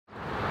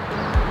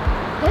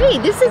Hey,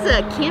 this is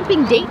a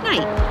camping date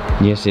night.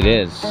 Yes, it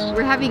is.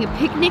 We're having a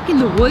picnic in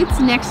the woods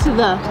next to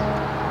the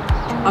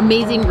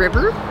amazing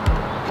river.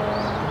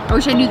 I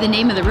wish I knew the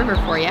name of the river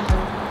for you.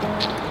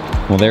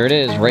 Well, there it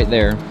is, right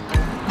there.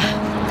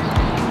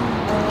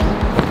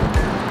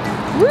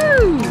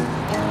 Woo!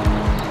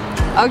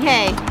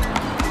 Okay.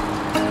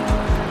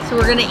 So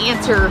we're gonna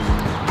answer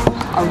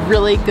a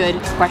really good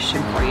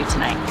question for you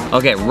tonight.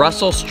 Okay,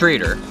 Russell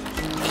Streeter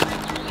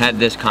had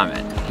this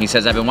comment. He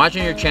says, I've been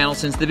watching your channel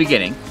since the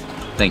beginning.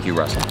 Thank you,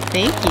 Russell.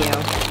 Thank you.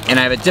 And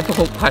I have a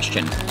difficult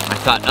question. I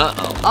thought,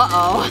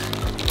 Uh-oh.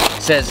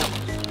 Says,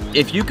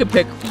 if you could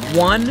pick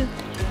one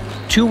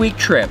 2-week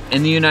trip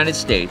in the United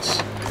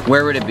States,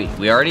 where would it be?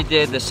 We already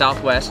did the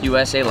Southwest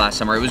USA last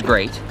summer. It was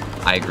great.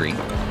 I agree.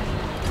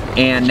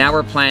 And now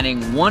we're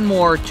planning one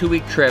more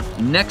 2-week trip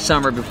next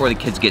summer before the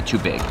kids get too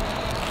big.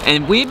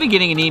 And we've been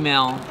getting an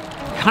email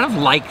kind of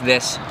like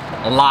this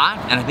a lot,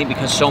 and I think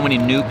because so many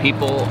new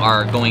people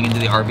are going into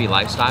the RV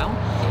lifestyle.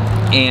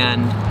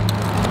 And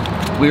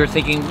we were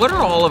thinking, what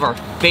are all of our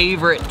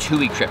favorite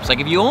 2-week trips? Like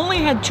if you only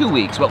had 2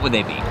 weeks, what would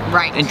they be?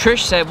 Right. And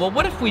Trish said, well,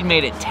 what if we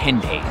made it 10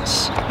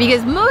 days?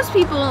 Because most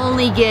people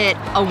only get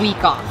a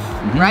week off,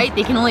 right?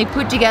 They can only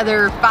put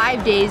together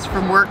 5 days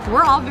from work.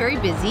 We're all very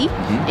busy,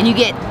 and you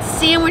get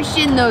sandwiched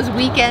in those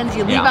weekends.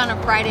 You leave on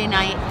a Friday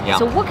night.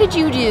 So what could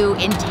you do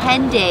in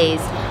 10 days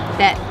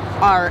that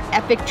are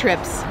epic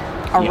trips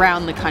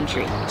around the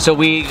country? So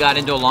we got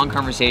into a long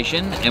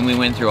conversation and we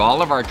went through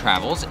all of our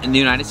travels in the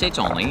United States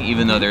only,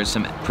 even though there's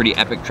some pretty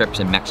epic trips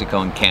in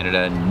Mexico and Canada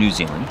and New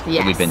Zealand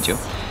that we've been to.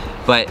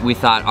 But we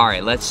thought, all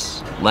right,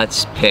 let's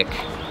pick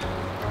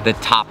the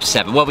top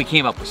 7. Well, we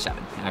came up with 7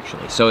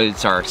 actually. So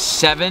it's our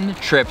 7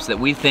 trips that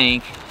we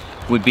think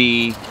would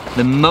be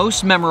the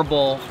most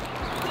memorable,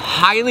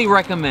 highly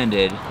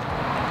recommended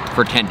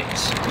for 10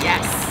 days.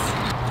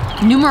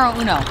 Yes. Numero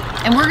uno.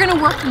 And we're gonna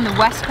work from the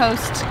West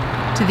Coast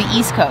to the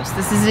East Coast.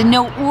 This is in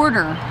no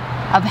order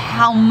of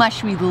how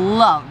much we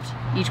loved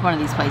each one of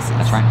these places.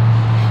 That's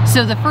right.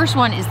 So the first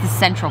one is the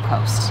Central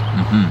Coast.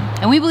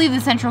 And we believe the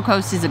Central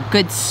Coast is a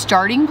good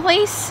starting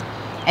place,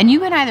 and you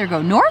can either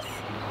go north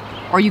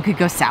or you could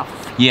go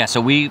south. Yeah, so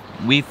we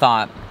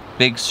thought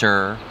Big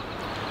Sur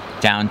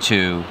down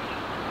to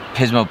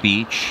Pismo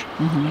Beach,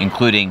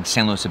 including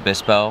San Luis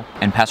Obispo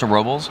and Paso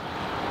Robles,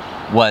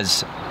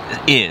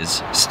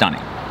 is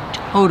stunning.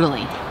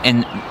 Totally.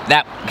 And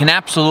that can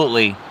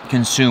absolutely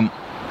consume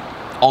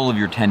all of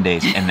your 10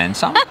 days and then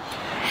some.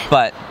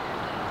 But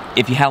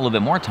if you had a little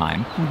bit more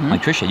time,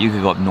 like Tricia, you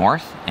could go up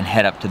north and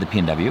head up to the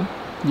PNW.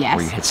 Yes.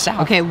 Or you head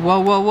south. Okay, whoa,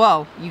 whoa,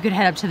 whoa. You could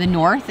head up to the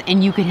north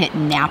and you could hit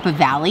Napa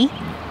Valley.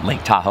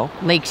 Lake Tahoe.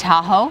 Lake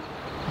Tahoe.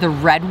 The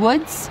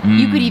Redwoods.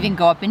 You could even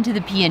go up into the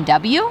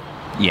PNW.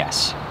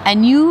 Yes.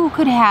 And you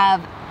could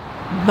have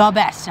the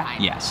best time.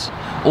 Yes.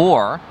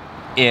 Or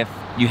if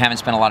you haven't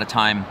spent a lot of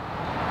time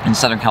in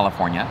Southern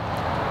California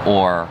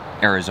or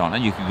Arizona,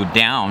 you could go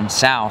down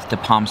south to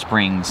Palm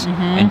Springs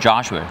and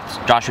Joshua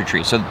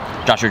Tree. So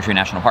Joshua Tree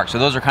National Park. So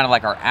those are kind of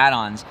like our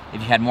add-ons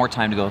if you had more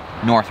time to go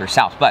north or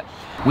south. But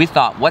we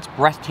thought, what's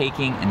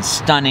breathtaking and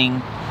stunning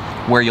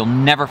where you'll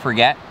never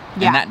forget?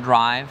 And that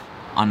drive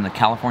on the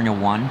California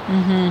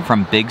 1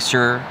 from Big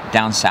Sur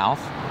down south,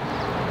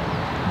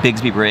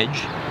 Bigsby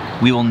Bridge,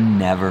 we will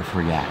never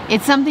forget.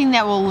 It's something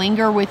that will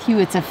linger with you.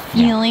 It's a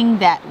feeling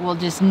that will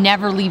just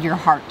never leave your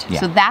heart.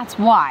 So that's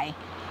why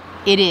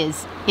it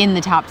is in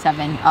the top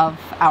 7 of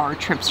our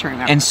trips to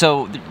remember. And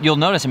so you'll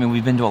notice, I mean,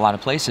 we've been to a lot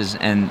of places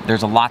and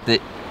there's a lot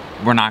that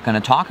we're not going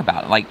to talk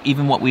about. Like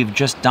even what we've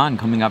just done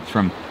coming up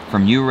from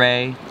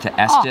Ouray to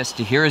Estes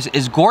to here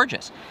is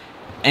gorgeous.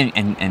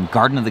 And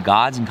Garden of the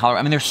Gods in Colorado.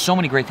 I mean, there's so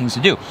many great things to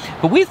do.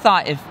 But we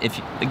thought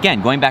if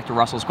again, going back to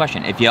Russell's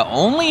question, if you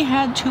only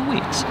had 2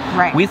 weeks,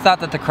 we thought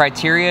that the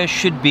criteria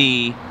should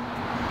be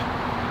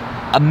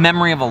a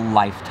memory of a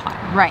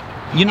lifetime. Right.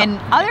 You know, and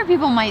other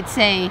people might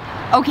say,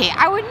 okay,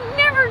 I would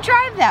never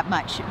drive that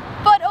much.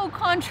 But au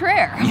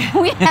contraire,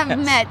 we have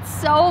met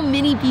so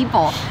many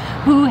people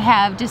who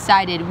have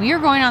decided we are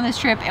going on this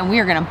trip and we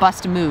are going to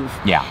bust a move.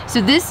 Yeah.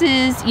 So this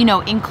is, you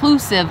know,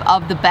 inclusive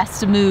of the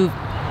best move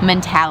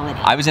mentality.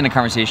 I was in a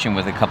conversation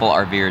with a couple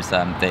RVers.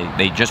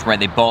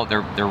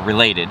 They're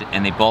related,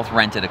 and they both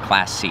rented a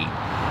Class C.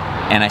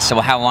 And I said,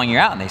 well, how long are you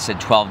out? And they said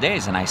 12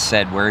 days. And I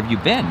said, where have you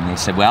been? And they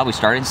said, well, we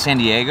started in San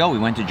Diego. We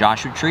went to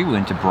Joshua Tree. We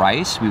went to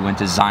Bryce. We went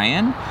to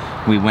Zion.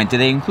 Did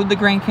they include the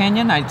Grand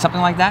Canyon?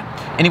 Something like that.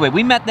 Anyway,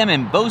 we met them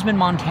in Bozeman,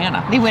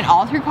 Montana. They went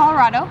all through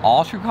Colorado.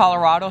 All through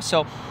Colorado.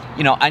 So,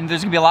 you know, and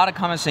there's gonna be a lot of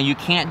comments saying you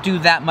can't do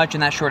that much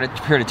in that short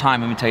period of time.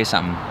 Let me tell you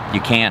something.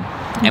 You can.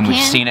 And we've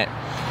seen it.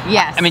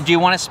 Yes. I mean, do you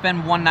want to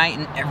spend one night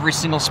in every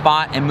single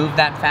spot and move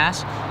that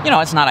fast? You know,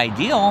 it's not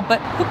ideal,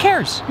 but who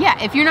cares? Yeah,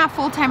 if you're not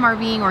full-time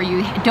RVing or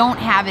you don't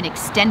have an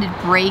extended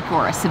break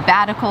or a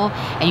sabbatical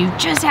and you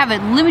just have a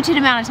limited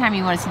amount of time,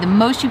 you want to see the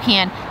most you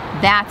can,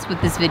 that's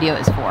what this video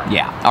is for.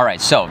 Yeah. All right,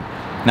 so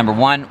number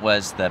 1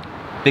 was the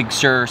Big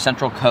Sur,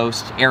 Central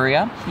Coast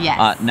area.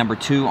 Yes. Number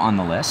 2 on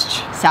the list.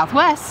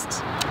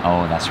 Southwest.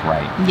 Oh, that's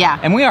right. Yeah.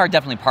 And we are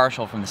definitely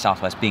partial from the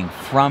Southwest, being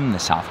from the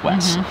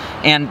Southwest.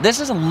 And this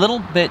is a little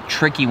bit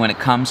tricky when it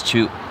comes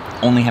to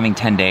only having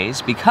 10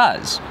 days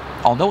because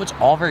although it's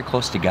all very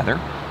close together,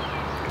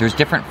 there's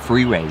different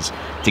freeways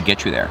to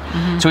get you there.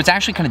 So it's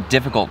actually kind of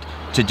difficult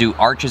to do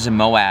Arches and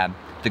Moab,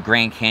 the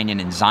Grand Canyon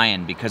and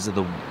Zion because of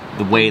the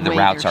way the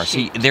routes are.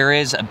 See, there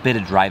is a bit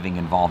of driving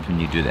involved when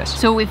you do this.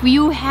 So if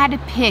you had to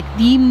pick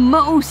the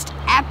most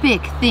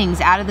epic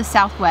things out of the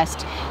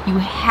Southwest, you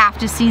have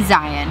to see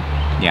Zion.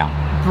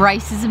 Yeah.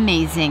 Bryce is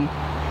amazing.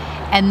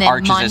 And then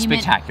Arches is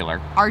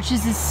spectacular.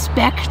 Arches is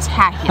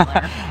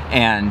spectacular.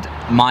 And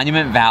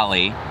Monument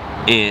Valley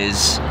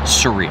is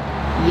surreal.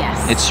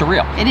 Yes. It's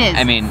surreal. It is.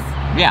 I mean,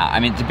 yeah, I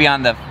mean, to be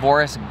on the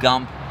Forrest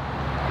Gump,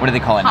 what do they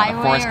call it now?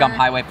 The Forrest Gump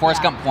Highway,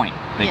 Forrest Gump Point,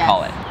 they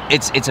call it.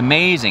 It's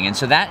amazing. And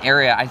so that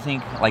area, I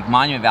think, like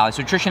Monument Valley,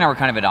 so Trish and I were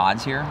kind of at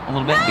odds here a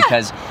little bit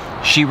because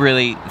she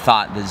really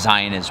thought that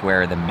Zion is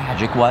where the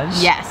magic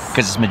was. Yes.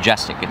 Because it's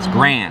majestic, it's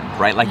grand,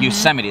 right? Like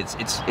Yosemite,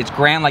 it's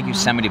grand like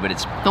Yosemite, but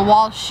it's... The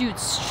wall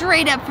shoots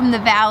straight up from the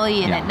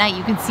valley, and at night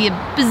you can see a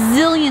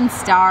bazillion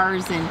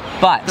stars and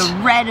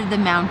the red of the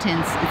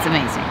mountains. It's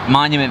amazing.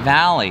 Monument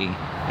Valley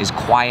is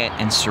quiet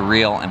and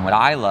surreal, and what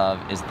I love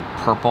is the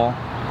purple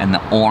and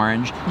the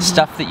orange,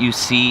 stuff that you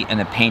see in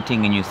a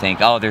painting and you think,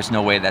 oh, there's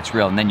no way that's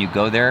real. And then you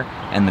go there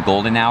in the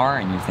golden hour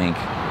and you think,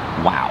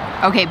 wow.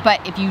 Okay,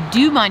 but if you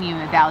do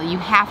Monument Valley, you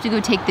have to go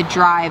take the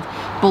drive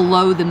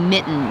below the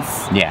Mittens.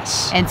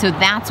 Yes. And so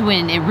that's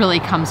when it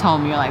really comes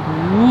home. You're like,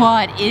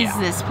 what is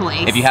this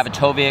place? If you have a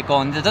tow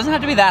vehicle, and it doesn't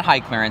have to be that high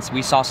clearance,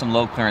 we saw some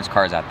low clearance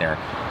cars out there.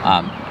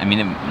 I mean,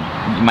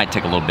 you might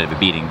take a little bit of a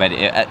beating, but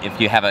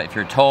if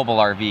you're a towable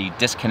RV,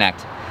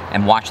 disconnect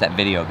and watch that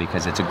video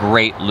because it's a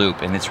great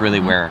loop and it's really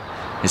where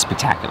it's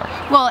spectacular.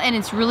 Well, and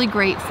it's really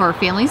great for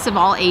families of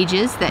all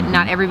ages that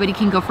not everybody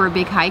can go for a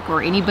big hike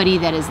or anybody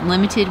that is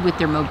limited with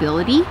their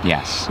mobility.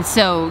 Yes.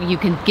 So you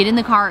can get in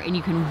the car and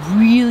you can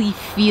really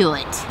feel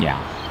it. Yeah.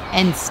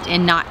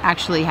 And not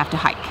actually have to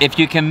hike. If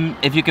you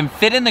can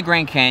fit in the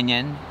Grand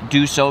Canyon,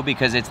 do so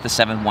because it's the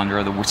seventh wonder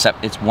of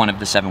it's one of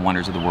the 7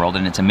 wonders of the world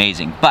and it's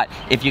amazing. But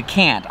if you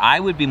can't, I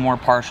would be more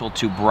partial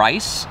to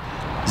Bryce,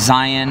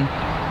 Zion,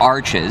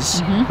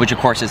 Arches, which of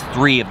course is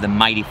 3 of the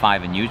mighty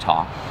 5 in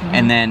Utah,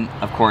 and then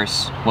of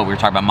course what we were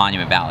talking about,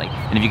 Monument Valley.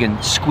 And if you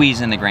can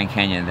squeeze in the Grand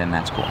Canyon, then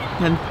that's cool.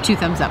 Then 2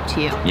 thumbs up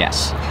to you.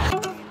 Yes.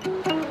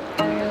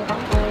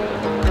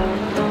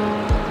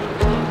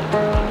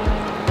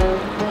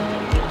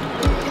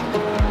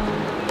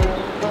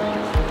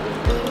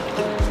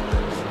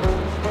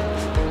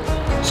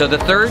 So the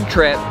third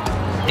trip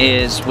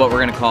is what we're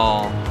going to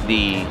call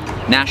the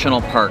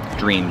National Park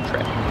Dream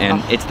Trip.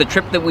 And it's the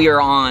trip that we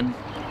are on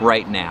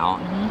right now.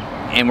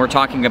 And we're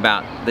talking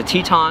about the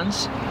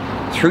Tetons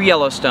through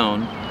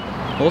Yellowstone.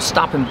 We'll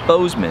stop in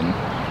Bozeman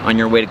on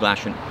your way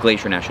to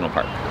Glacier National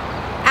Park.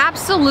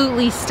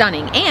 Absolutely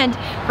stunning. And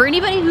for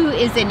anybody who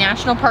is a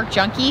national park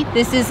junkie,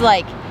 this is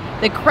like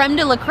the creme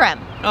de la creme.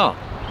 Oh.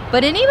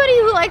 But anybody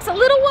who likes a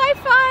little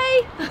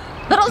Wi-Fi,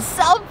 little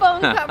cell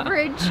phone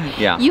coverage,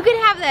 you can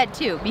have that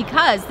too,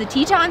 because the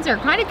Tetons are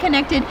kind of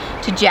connected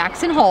to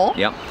Jackson Hole.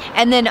 Yep.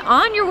 And then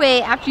on your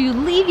way, after you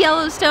leave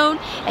Yellowstone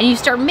and you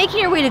start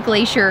making your way to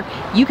Glacier,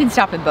 you can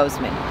stop in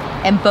Bozeman.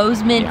 And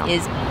Bozeman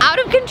is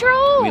out of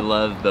control. We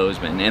love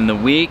Bozeman. And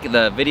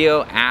the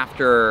video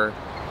after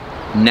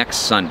next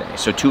Sunday,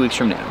 so 2 weeks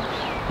from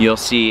now, you'll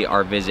see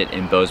our visit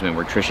in Bozeman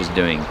where Trish is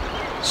doing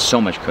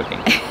so much cooking.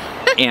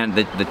 And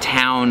the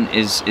town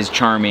is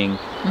charming,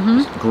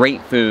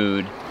 great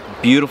food,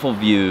 beautiful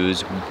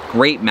views,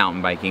 great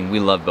mountain biking. We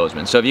love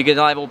Bozeman. So if you get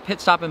a little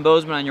pit stop in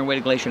Bozeman on your way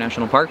to Glacier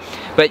National Park.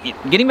 But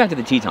getting back to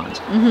the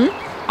Tetons,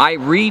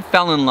 I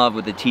fell in love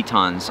with the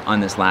Tetons on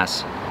this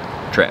last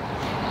trip.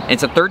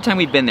 It's the 3rd time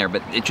we've been there,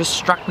 but it just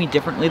struck me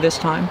differently this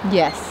time.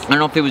 Yes. I don't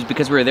know if it was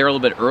because we were there a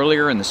little bit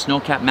earlier in the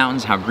snow-capped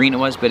mountains, how green it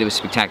was, but it was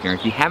spectacular.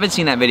 If you haven't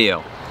seen that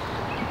video,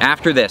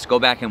 after this, go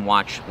back and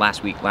watch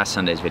last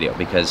Sunday's video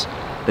because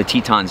the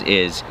Tetons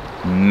is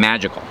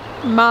magical.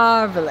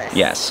 Marvelous.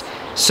 Yes.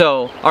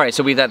 So, all right,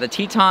 so we've got the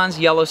Tetons,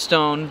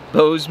 Yellowstone,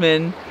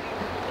 Bozeman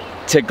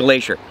to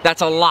Glacier.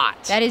 That's a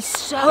lot. That is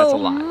so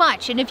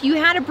much. And if you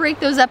had to break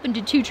those up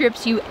into 2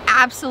 trips, you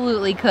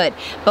absolutely could.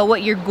 But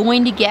what you're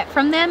going to get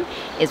from them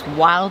is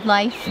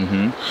wildlife,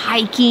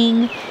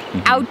 hiking,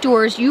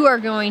 outdoors. You are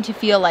going to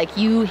feel like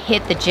you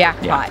hit the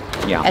jackpot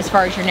as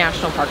far as your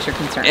national parks are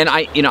concerned. And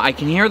I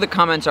can hear the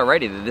comments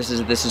already that this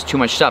is too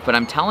much stuff, but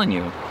I'm telling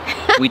you,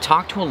 we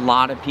talk to a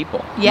lot of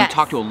people. Yes. We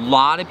talk to a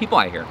lot of people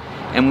out here.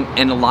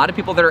 And a lot of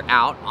people that are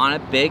out on a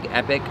big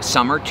epic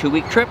summer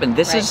 2-week trip, and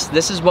this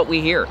is what we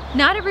hear.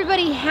 Not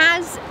everybody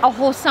has a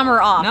whole summer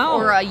off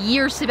or a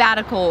year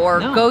sabbatical or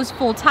goes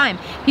full time.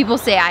 People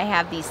say, I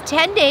have these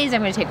 10 days,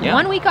 I'm going to take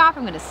 1 week off,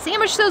 I'm going to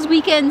sandwich those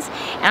weekends,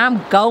 and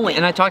I'm going.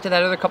 And I talked to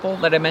that other couple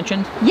that I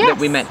mentioned that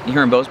we met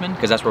here in Bozeman,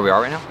 because that's where we are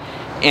right now.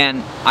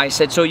 And I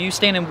said, so you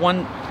staying in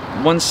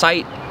one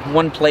site,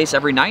 one place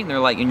every night? And they're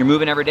like, and you're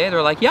moving every day?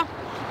 They're like, yeah.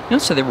 You know,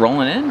 so they're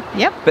rolling in.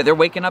 Yep. But they're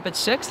waking up at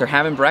 6. They're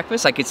having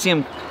breakfast. I could see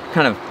them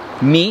kind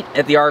of meet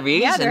at the RVs.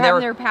 Yeah, they're having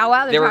their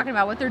powwow. They're talking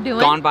about what they're doing.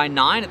 Gone by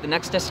 9 at the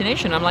next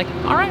destination. I'm like,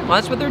 all right, well,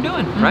 that's what they're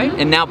doing, right?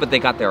 And now, but they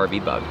got their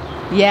RV bug.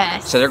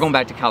 Yes. So they're going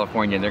back to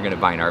California and they're going to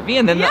buy an RV,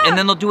 and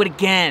then they'll do it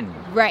again.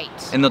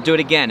 Right. And they'll do it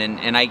again.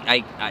 And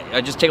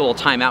I just take a little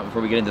time out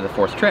before we get into the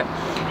 4th trip.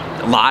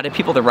 A lot of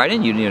people that write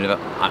in, you know,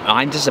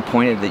 I'm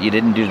disappointed that you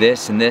didn't do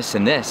this and this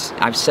and this.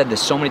 I've said this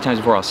so many times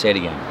before, I'll say it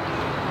again.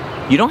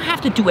 You don't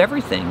have to do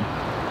everything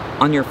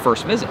on your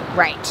first visit.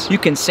 Right. You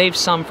can save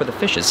some for the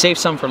fishes, save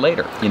some for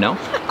later, you know?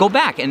 Go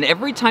back, and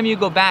every time you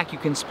go back, you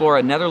can explore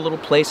another little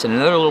place and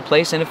another little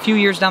place, and a few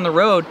years down the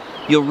road,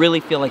 you'll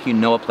really feel like you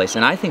know a place.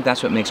 And I think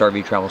that's what makes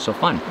RV travel so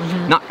fun.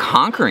 Not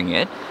conquering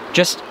it,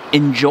 just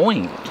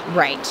enjoying it.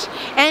 Right.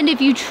 And if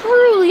you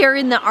truly are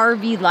in the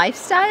RV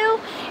lifestyle,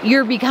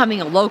 you're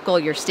becoming a local,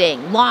 you're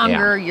staying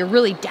longer, you're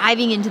really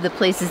diving into the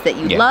places that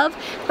you love,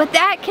 but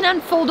that can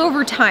unfold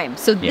over time.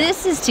 So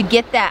this is to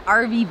get that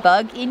RV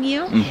bug in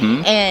you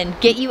and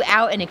get you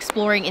out and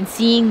exploring and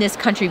seeing this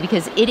country,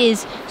 because it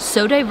is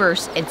so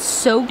diverse and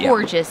so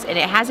gorgeous, and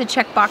it has a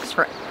checkbox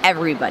for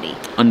everybody.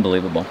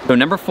 Unbelievable. So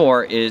number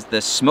 4 is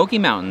the Smoky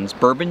Mountains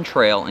Bourbon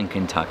Trail in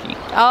Kentucky.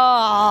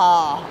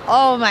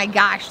 Oh my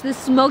gosh, the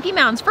Smoky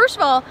Mountains. First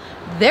of all,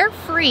 they're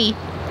free.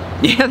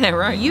 Yeah, they're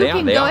right. You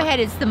can go ahead.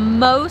 It's the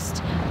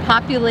most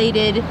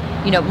populated,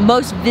 you know,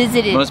 most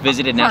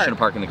visited national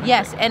park in the country.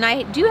 Yes, and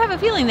I do have a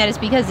feeling that it's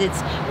because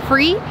it's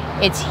free,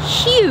 it's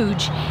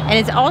huge, and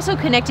it's also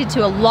connected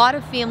to a lot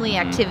of family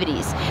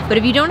activities. But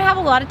if you don't have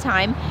a lot of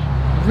time,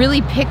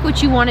 really pick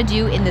what you want to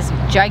do in this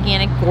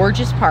gigantic,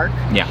 gorgeous park.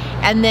 Yeah.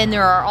 And then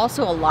there are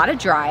also a lot of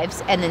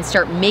drives, and then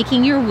start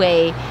making your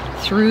way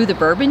through the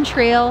Bourbon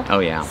Trail. Oh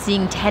yeah.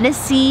 Seeing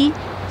Tennessee,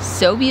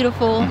 so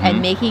beautiful,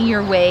 and making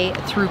your way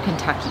through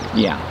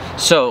Kentucky. Yeah.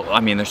 So, I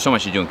mean, there's so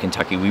much to do in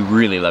Kentucky. We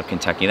really love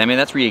Kentucky. I mean,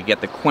 that's where you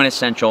get the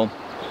quintessential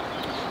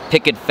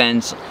picket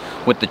fence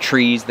with the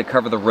trees that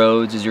cover the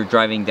roads as you're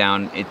driving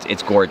down.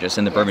 It's gorgeous.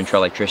 And the Bourbon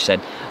Trail, like Trish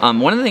said.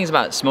 One of the things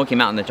about Smoky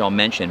Mountain that y'all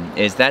mentioned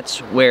is that's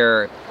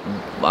where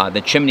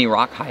the Chimney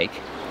Rock hike,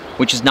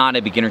 which is not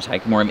a beginner's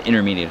hike, more of an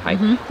intermediate hike,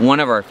 one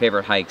of our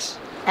favorite hikes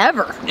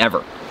ever.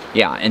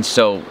 Yeah, and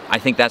so I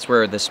think that's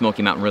where the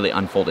Smoky Mountain really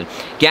unfolded.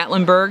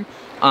 Gatlinburg,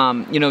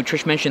 you know,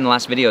 Trish mentioned in the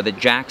last video that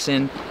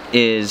Jackson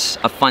is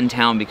a fun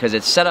town because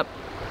it's set up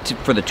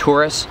for the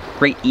tourists,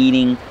 great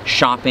eating,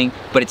 shopping,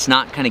 but it's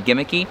not kind of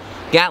gimmicky.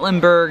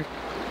 Gatlinburg,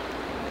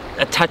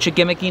 a touch of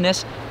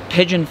gimmickiness.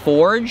 Pigeon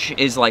Forge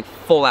is like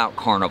full out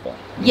carnival.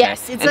 Okay?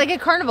 Yes, it's like a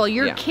carnival.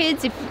 Your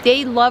kids, if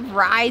they love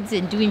rides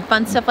and doing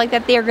fun stuff like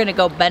that, they're gonna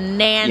go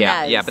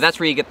bananas. Yeah, but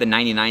that's where you get the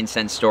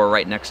 99-cent store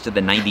right next to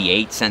the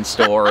 98-cent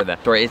store. Or the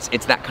store. It's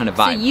that kind of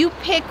vibe. So you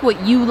pick what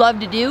you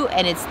love to do,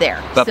 and it's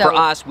there. But for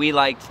us, we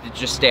like to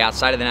just stay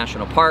outside of the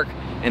national park,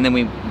 and then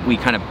we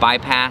kind of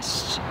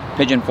bypassed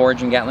Pigeon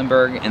Forge and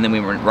Gatlinburg, and then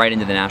we went right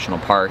into the national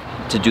park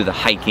to do the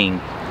hiking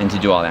and to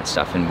do all that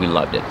stuff, and we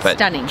loved it. But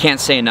stunning. Can't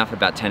say enough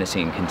about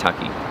Tennessee and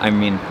Kentucky. I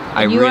mean,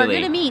 you are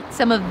going to meet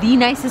some of the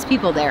nicest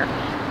people there.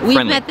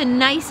 We've met the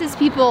nicest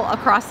people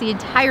across the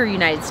entire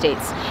United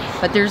States,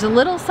 but there's a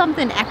little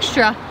something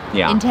extra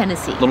in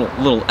Tennessee.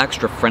 Little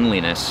extra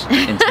friendliness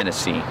in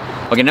Tennessee.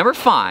 Okay, number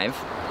 5,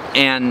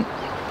 and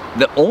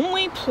the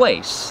only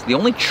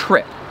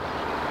trip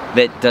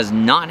that does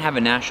not have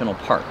a national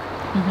park,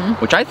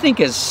 which I think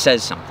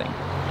says something,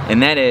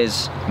 and that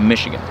is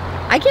Michigan.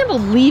 I can't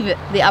believe it.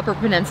 The Upper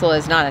Peninsula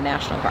is not a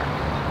national park.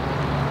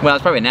 Well,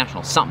 it's probably a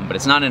national something, but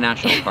it's not a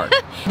national park.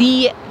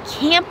 The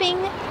camping,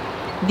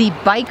 the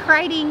bike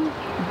riding,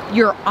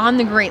 you're on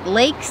the Great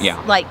Lakes. Yeah.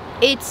 Like,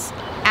 it's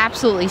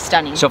absolutely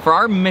stunning. So for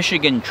our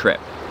Michigan trip,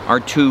 our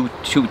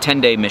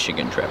 10-day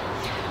Michigan trip,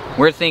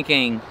 we're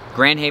thinking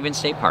Grand Haven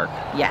State Park.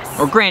 Yes.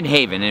 Or Grand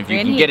Haven, and if you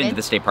can get into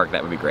the state park,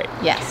 that would be great.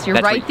 Yes, you're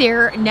right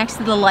there next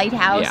to the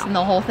lighthouse and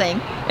the whole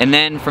thing. And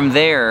then from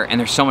there, and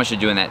there's so much to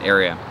do in that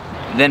area,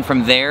 then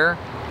from there,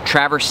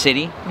 Traverse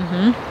City,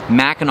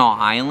 Mackinac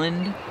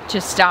Island.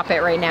 Just stop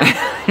it right now.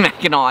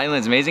 Mackinac Island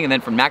is amazing, and then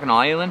from Mackinac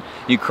Island,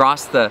 you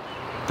cross the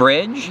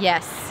bridge.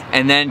 Yes.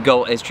 And then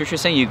go, as Trish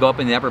was saying, you go up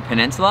in the Upper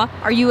Peninsula.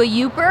 Are you a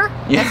Youper?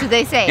 Yeah. That's what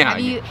they say. Yeah. Are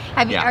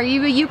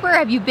you a Youper?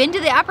 Have you been to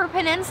the Upper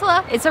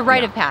Peninsula? It's a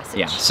rite of passage.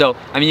 Yeah. So,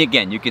 I mean,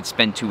 again, you could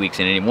spend 2 weeks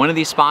in any one of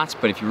these spots,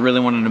 but if you really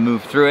wanted to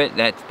move through it,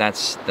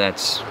 that's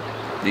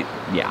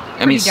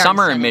I mean,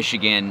 summer in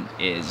Michigan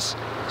is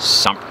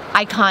summer.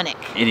 Iconic.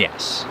 It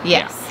is.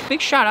 Yes. Yeah. Big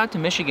shout out to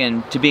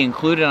Michigan to be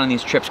included on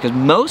these trips, because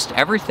most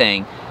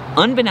everything,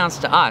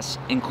 unbeknownst to us,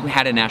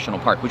 had a national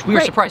park, which we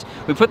were surprised.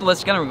 We put the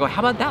list together and we go, how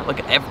about that? Look,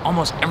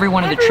 almost every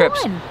one of the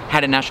trips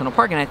had a national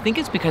park, and I think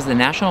it's because the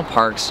national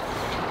parks,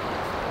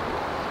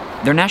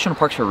 they're national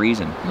parks for a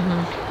reason.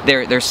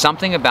 There's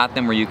something about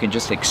them where you can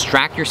just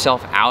extract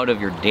yourself out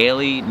of your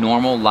daily,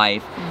 normal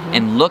life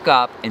and look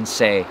up and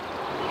say,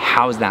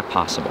 How is that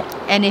possible?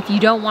 And if you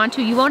don't want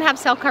to, you won't have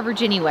cell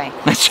coverage anyway.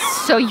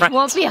 So you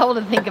won't be able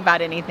to think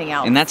about anything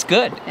else. And that's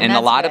good. And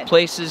a lot of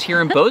places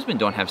here in Bozeman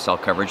don't have cell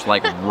coverage,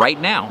 like right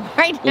now.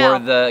 Right now. Or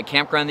the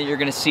campground that you're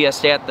going to see us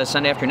stay at the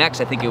Sunday after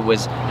next. I think it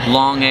was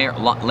Langor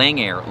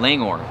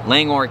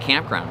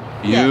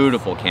Campground.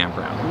 Beautiful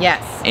campground.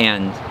 Yes.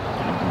 And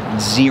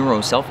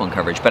 0 cell phone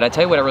coverage. But I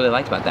tell you what I really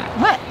liked about that.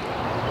 What?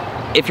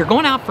 If you're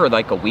going out for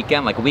like a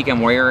weekend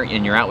warrior,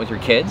 and you're out with your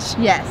kids,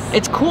 yes,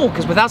 it's cool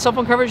because without cell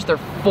phone coverage, they're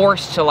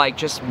forced to like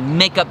just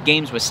make up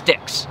games with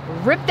sticks.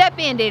 Rip that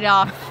Band-Aid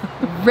off,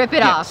 rip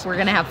it off. We're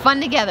gonna have fun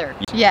together.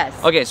 Yes.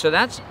 Okay, so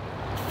that's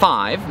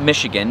 5,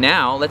 Michigan.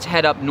 Now let's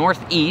head up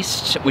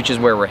northeast, which is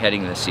where we're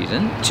heading this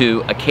season,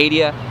 to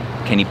Acadia,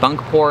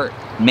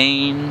 Kennebunkport,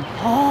 Maine,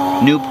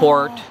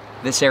 Newport,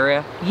 this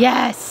area.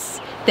 Yes.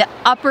 The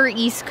upper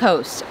East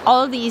Coast.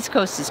 All of the East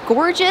Coast is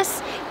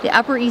gorgeous. The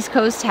upper East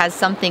Coast has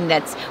something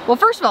that's, well,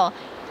 first of all,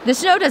 the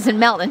snow doesn't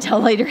melt until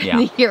later in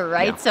the year,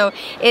 right? So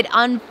it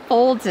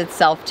unfolds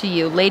itself to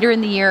you later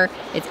in the year.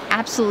 It's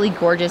absolutely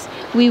gorgeous.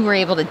 We were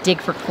able to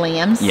dig for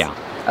clams. Yeah.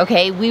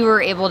 Okay, we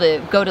were able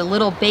to go to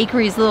little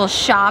bakeries, little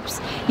shops.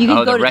 You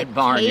can go to Red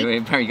Barn.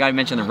 You gotta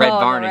mention the Red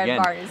Barn again. The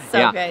Red Barn is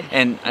so good.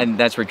 And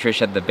that's where Trish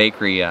had the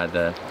bakery,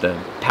 the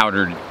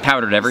powdered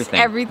everything.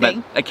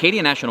 Everything. But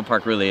Acadia National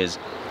Park really is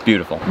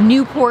beautiful.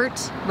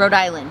 Newport, Rhode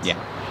Island. Yeah.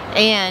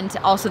 And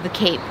also the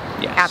Cape.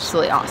 Yes.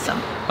 Absolutely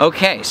awesome.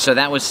 Okay, so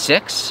that was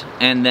 6,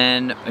 and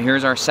then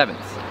here's our 7th.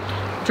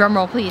 Drum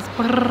roll, please.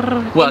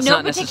 Well, in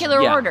no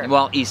particular order.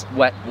 Well,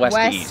 west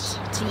to east.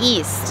 To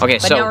east. Okay,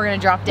 but so now we're gonna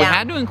drop down. We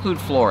had to include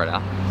Florida.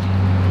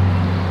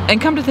 And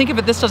come to think of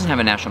it, this doesn't have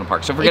a national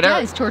park. So forget it.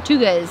 Does.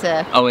 Tortuga is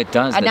a. Oh, it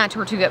does. Not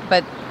Tortuga,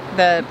 but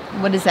the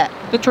what is that?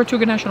 The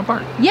Tortuga National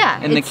Park.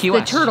 Yeah. In the Key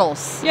West. The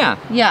turtles. Yeah.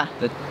 Yeah.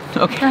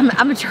 Okay.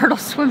 I'm a turtle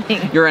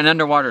swimming. You're an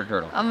underwater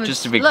turtle.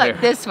 Just to be clear.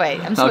 Look this way.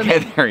 I'm swimming.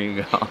 Okay, there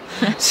you go.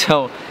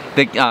 So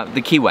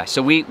the Key West.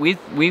 So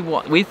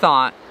we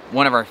thought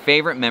one of our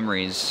favorite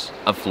memories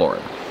of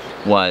Florida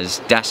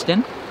was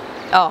Destin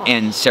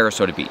and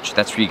Sarasota Beach.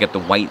 That's where you get the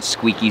white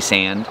squeaky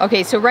sand.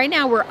 Okay, so right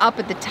now we're up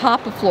at the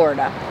top of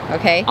Florida,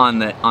 okay? On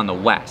the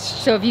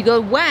west. So if you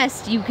go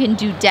west, you can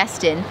do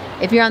Destin.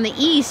 If you're on the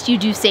east, you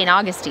do St.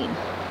 Augustine.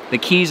 The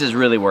Keys is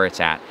really where it's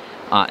at,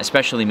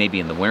 especially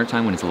maybe in the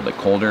wintertime when it's a little bit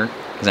colder.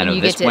 Because I know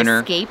this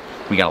winter,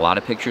 we got a lot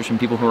of pictures from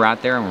people who were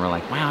out there and we're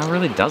like, wow, it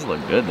really does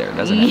look good there,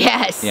 doesn't it?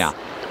 Yes. Yeah.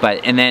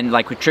 And then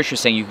like what Trish was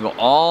saying, you can go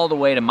all the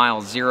way to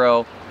mile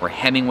 0 where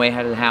Hemingway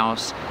had a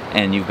house,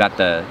 and you've got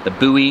the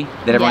buoy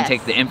that everyone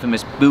takes, the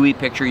infamous buoy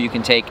picture you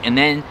can take, and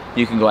then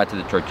you can go out to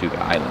the Tortuga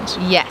Islands.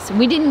 Yes,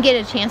 we didn't get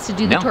a chance to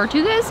do the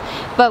Tortugas,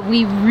 but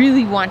we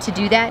really want to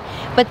do that.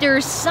 But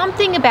there's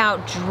something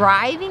about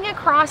driving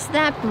across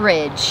that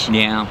bridge.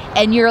 Yeah.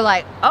 And you're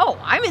like, oh,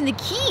 I'm in the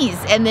Keys.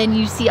 And then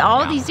you see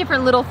all these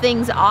different little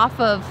things off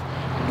of,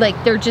 like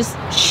they're just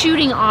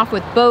shooting off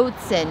with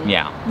boats and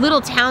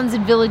little towns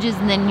and villages,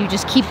 and then you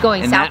just keep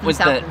going south and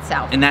south and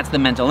south. And that's the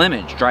mental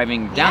image,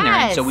 driving down there.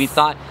 And so we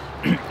thought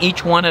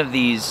each one of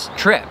these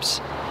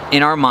trips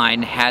in our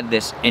mind had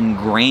this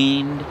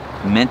ingrained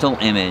mental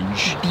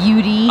image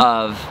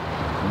of,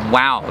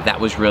 wow, that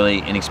was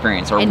really an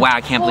experience, or wow,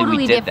 I can't believe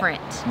we did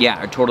that.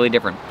 Yeah, or totally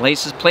different.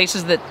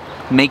 Places that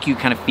make you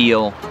kind of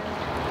feel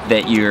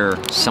that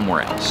you're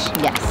somewhere else.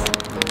 Yes.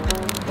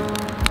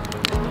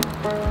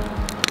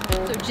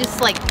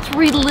 Just like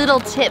 3 little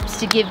tips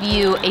to give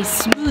you a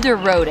smoother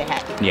road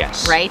ahead.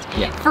 Yes. Right?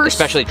 Yeah. First,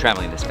 especially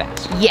traveling this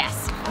fast.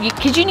 Yes.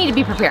 Because you need to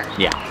be prepared.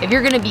 Yeah. If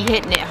you're going to be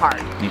hitting it hard.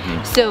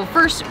 So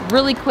first,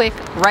 really quick,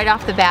 right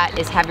off the bat,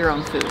 is have your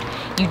own food.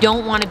 You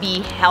don't want to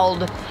be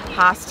held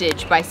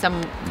hostage by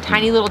some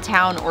tiny little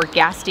town or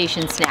gas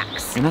station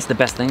snacks. And that's the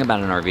best thing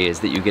about an RV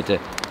is that you get to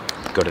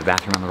go to the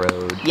bathroom on the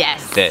road.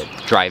 Yes. That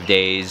drive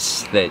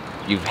days, that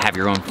you have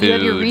your own food. You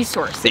have your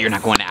resources. That you're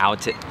not going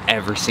out to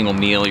every single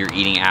meal, you're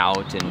eating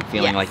out and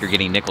feeling like you're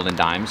getting nickel and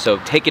dime. So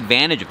take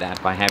advantage of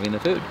that by having the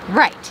food.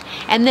 Right.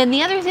 And then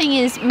the other thing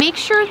is make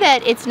sure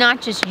that it's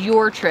not just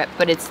your trip,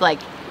 but it's like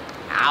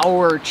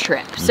our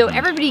trip. So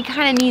everybody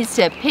kind of needs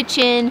to pitch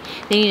in.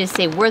 They need to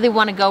say where they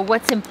want to go,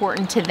 what's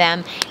important to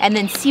them, and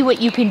then see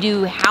what you can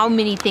do, how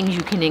many things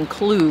you can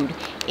include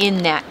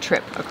in that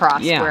trip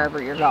across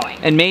wherever you're going.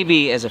 And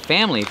maybe as a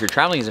family, if you're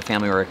traveling as a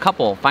family or a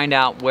couple, find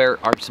out where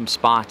are some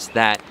spots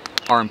that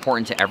are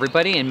important to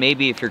everybody. And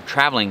maybe if you're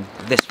traveling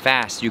this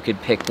fast, you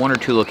could pick 1 or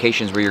 2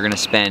 locations where you're going to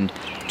spend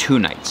 2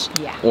 nights.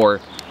 Yeah.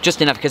 Or just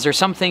enough, because there's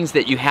some things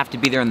that you have to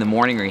be there in the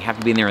morning or you have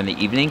to be there in the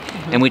evening.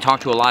 And we talk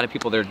to a lot of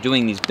people that are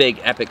doing these big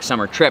epic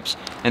summer trips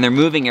and they're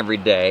moving every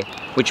day,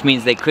 which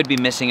means they could be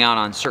missing out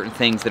on certain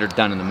things that are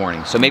done in the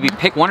morning. So maybe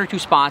pick 1 or 2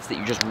 spots that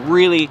you just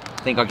really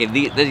think, okay,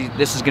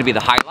 this is gonna be the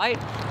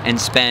highlight, and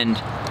spend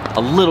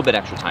a little bit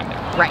extra time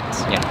there.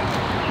 Right.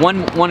 Yeah.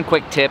 One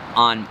quick tip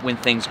on when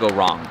things go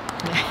wrong.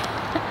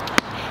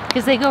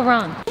 Because they go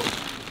wrong.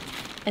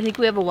 I think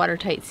we have a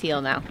watertight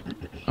seal now.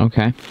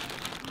 Okay.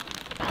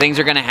 Things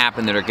are gonna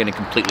happen that are gonna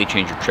completely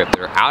change your trip, that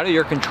are out of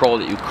your control,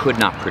 that you could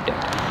not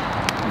predict.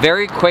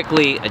 very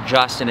quickly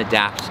adjust and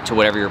adapt to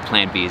whatever your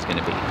plan B is going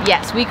to be.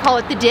 Yes, we call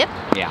it the dip.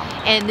 Yeah.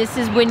 And this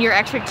is when your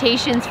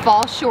expectations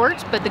fall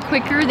short, but the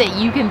quicker that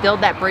you can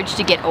build that bridge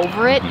to get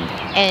over it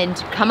and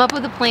come up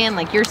with a plan,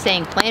 like you're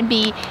saying, plan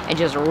B, and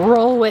just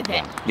roll with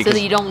it so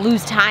that you don't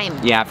lose time.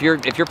 Yeah, if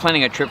you're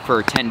planning a trip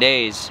for 10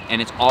 days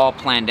and it's all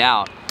planned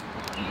out,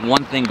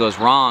 one thing goes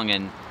wrong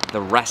and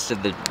the rest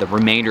of the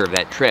remainder of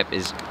that trip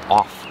is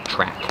off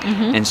track.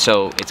 And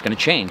so it's going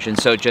to change. And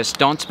so just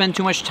don't spend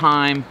too much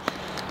time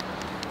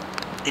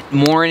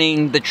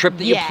mourning the trip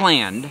that you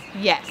planned.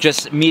 Yes.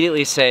 Just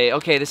immediately say,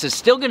 okay, this is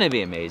still going to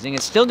be amazing.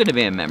 It's still going to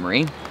be a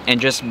memory.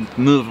 And just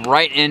move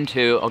right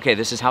into, okay,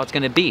 this is how it's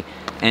going to be.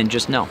 And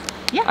just know.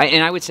 Yeah.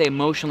 And I would say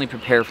emotionally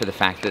prepare for the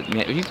fact that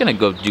if you're going to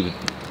go do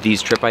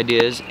these trip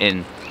ideas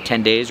in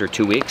 10 days or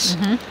 2 weeks,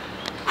 you're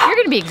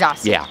going to be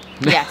exhausted. Yeah.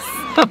 Yes.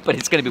 But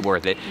it's going to be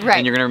worth it. Right.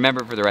 And you're going to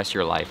remember it for the rest of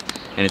your life.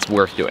 And it's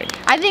worth doing.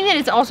 I think that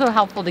it's also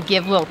helpful to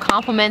give little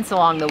compliments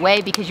along the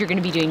way because you're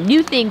going to be doing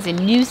new things in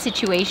new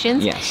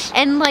situations. Yes.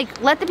 And like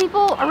let the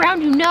people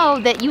around you know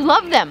that you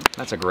love them.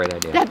 That's a great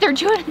idea. That they're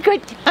doing a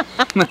good job.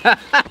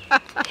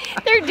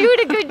 They're doing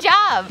a good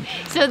job.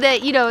 So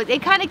that, you know,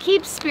 it kind of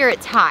keeps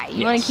spirits high.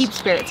 You want to keep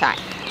spirits high.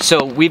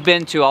 So we've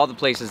been to all the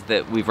places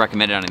that we've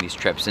recommended on these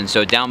trips. And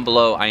so down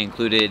below I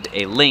included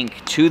a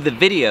link to the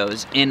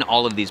videos in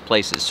all of these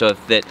places. So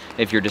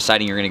if you're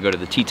deciding you're going to go to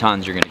the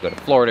Tetons, you're going to go to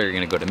Florida, you're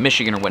going to go to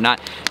Michigan or whatnot,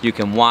 you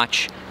can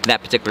watch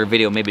that particular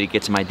video maybe to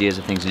get some ideas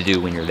of things to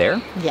do when you're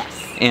there.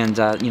 Yes. And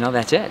you know,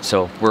 that's it.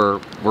 So we're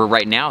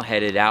right now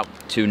headed out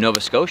to Nova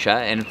Scotia,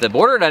 and if the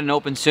border doesn't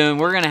open soon,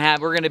 we're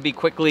gonna be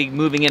quickly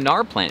moving into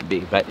our plan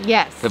B. But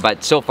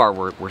but so far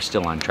we're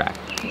still on track.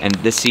 And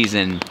this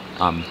season,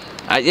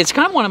 it's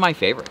kind of one of my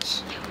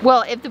favorites.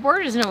 Well, if the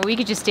border doesn't open, we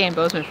could just stay in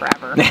Bozeman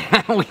forever.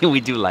 we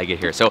do like it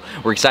here. So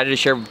we're excited to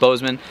share with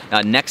Bozeman.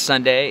 Next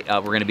Sunday,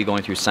 we're going to be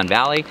going through Sun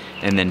Valley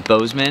and then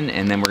Bozeman,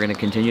 and then we're going to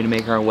continue to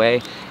make our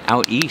way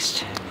out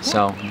east.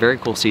 So very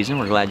cool season.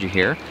 We're glad you're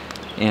here.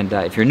 And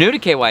if you're new to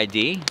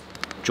KYD,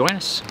 join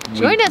us.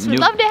 Join us. We'd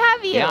love to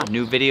have you. Yeah,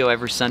 new video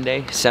every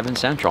Sunday, 7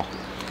 Central.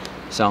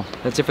 So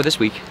that's it for this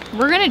week.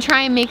 We're going to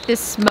try and make this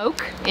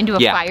smoke into a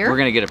fire. Yeah, we're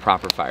going to get a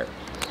proper fire.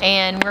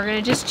 And we're going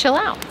to just chill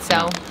out.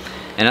 So.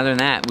 And other than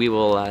that, we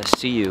will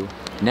see you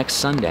next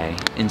Sunday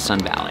in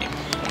Sun Valley.